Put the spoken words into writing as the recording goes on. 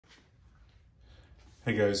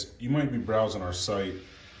Hey guys, you might be browsing our site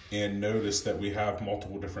and notice that we have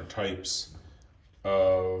multiple different types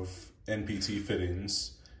of NPT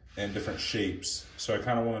fittings and different shapes. So I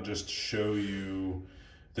kind of want to just show you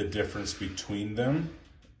the difference between them.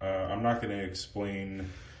 I'm not going to explain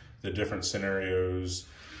the different scenarios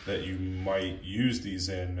that you might use these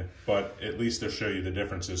in, but at least they'll show you the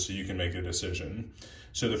differences so you can make a decision.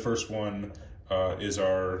 So the first one is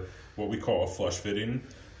our, what we call a flush fitting,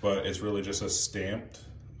 but it's really just a stamped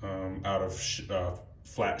out of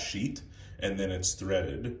flat sheet, and then it's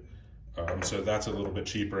threaded. So that's a little bit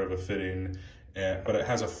cheaper of a fitting, but it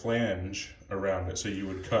has a flange around it. So you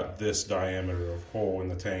would cut this diameter of hole in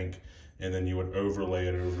the tank, and then you would overlay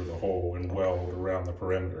it over the hole and weld around the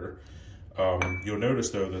perimeter. You'll notice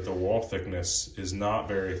though that the wall thickness is not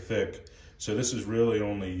very thick. So this is really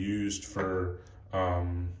only used for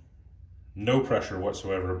no pressure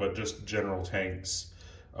whatsoever, but just general tanks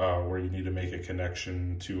where you need to make a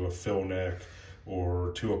connection to a fill neck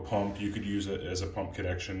or to a pump. You could use it as a pump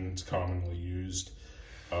connection. It's commonly used.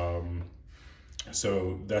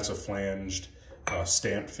 So that's a flanged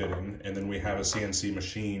stamped fitting, and then we have a CNC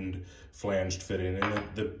machined flanged fitting. And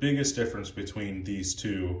the biggest difference between these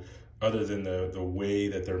two, other than the way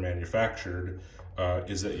that they're manufactured,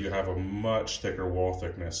 is that you have a much thicker wall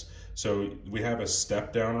thickness. So we have a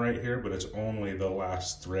step down right here, but it's only the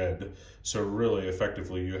last thread. So really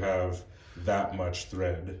effectively you have that much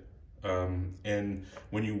thread. And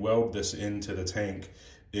when you weld this into the tank,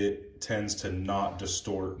 it tends to not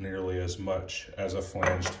distort nearly as much as a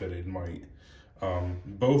flanged fitting might.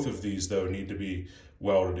 Both of these though need to be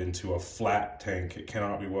welded into a flat tank. It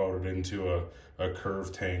cannot be welded into a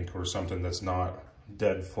curved tank or something that's not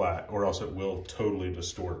dead flat, or else it will totally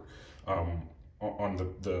distort on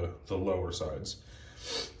the lower sides.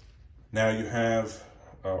 Now you have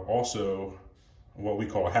also what we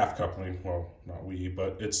call a half coupling. Well, not we,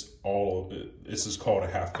 but this is called a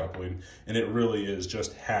half coupling, and it really is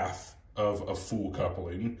just half of a full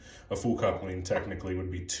coupling. A full coupling technically would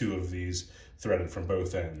be two of these threaded from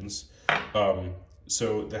both ends.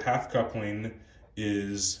 So the half coupling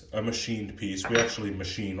is a machined piece. We actually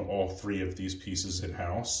machine all three of these pieces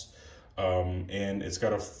in-house, and it's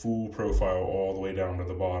got a full profile all the way down to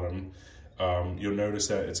the bottom. You'll notice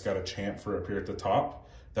that it's got a chamfer up here at the top.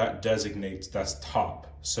 That designates that's top.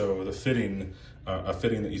 So the fitting, a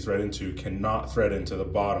fitting that you thread into cannot thread into the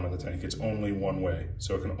bottom of the tank. It's only one way.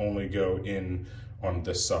 So it can only go in on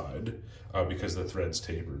this side because the thread's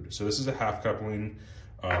tapered. So this is a half coupling.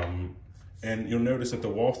 And you'll notice that the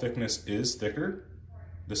wall thickness is thicker.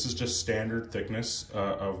 This is just standard thickness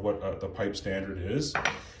of what the pipe standard is.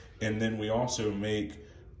 And then we also make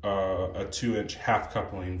a 2-inch half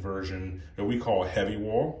coupling version that we call a heavy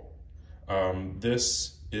wall.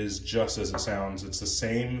 This is just as it sounds. It's the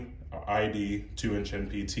same ID 2-inch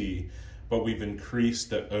NPT, but we've increased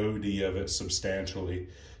the OD of it substantially.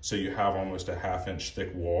 So you have almost a 1/2 inch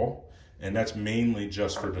thick wall. And that's mainly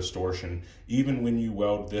just for distortion. Even when you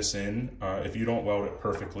weld this in, if you don't weld it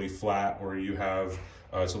perfectly flat, or you have,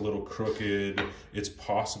 it's a little crooked, it's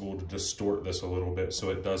possible to distort this a little bit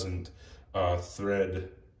so it doesn't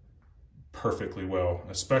thread perfectly well,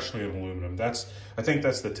 especially in aluminum. I think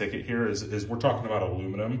that's the ticket here is we're talking about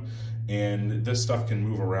aluminum, and this stuff can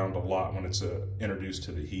move around a lot when it's introduced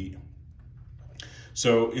to the heat.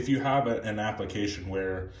 So if you have an application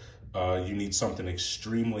where you need something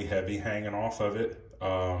extremely heavy hanging off of it,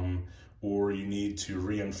 or you need to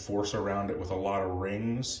reinforce around it with a lot of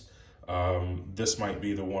rings, this might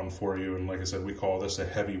be the one for you. And like I said, we call this a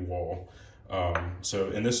heavy wall.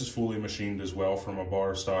 And this is fully machined as well from a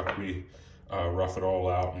bar stock. We rough it all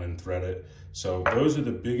out and then thread it. So those are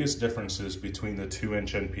the biggest differences between the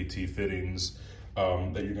 2-inch NPT fittings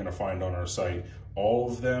that you're gonna find on our site. All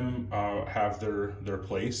of them have their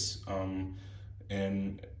place,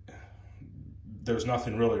 and there's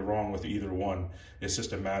nothing really wrong with either one. It's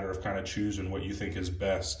just a matter of kind of choosing what you think is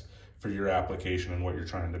best for your application and what you're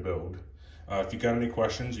trying to build. If you've got any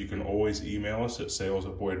questions, you can always email us at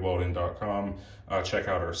sales@boydwelding.com. Check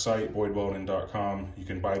out our site, boydwelding.com. You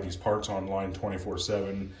can buy these parts online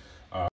 24/7.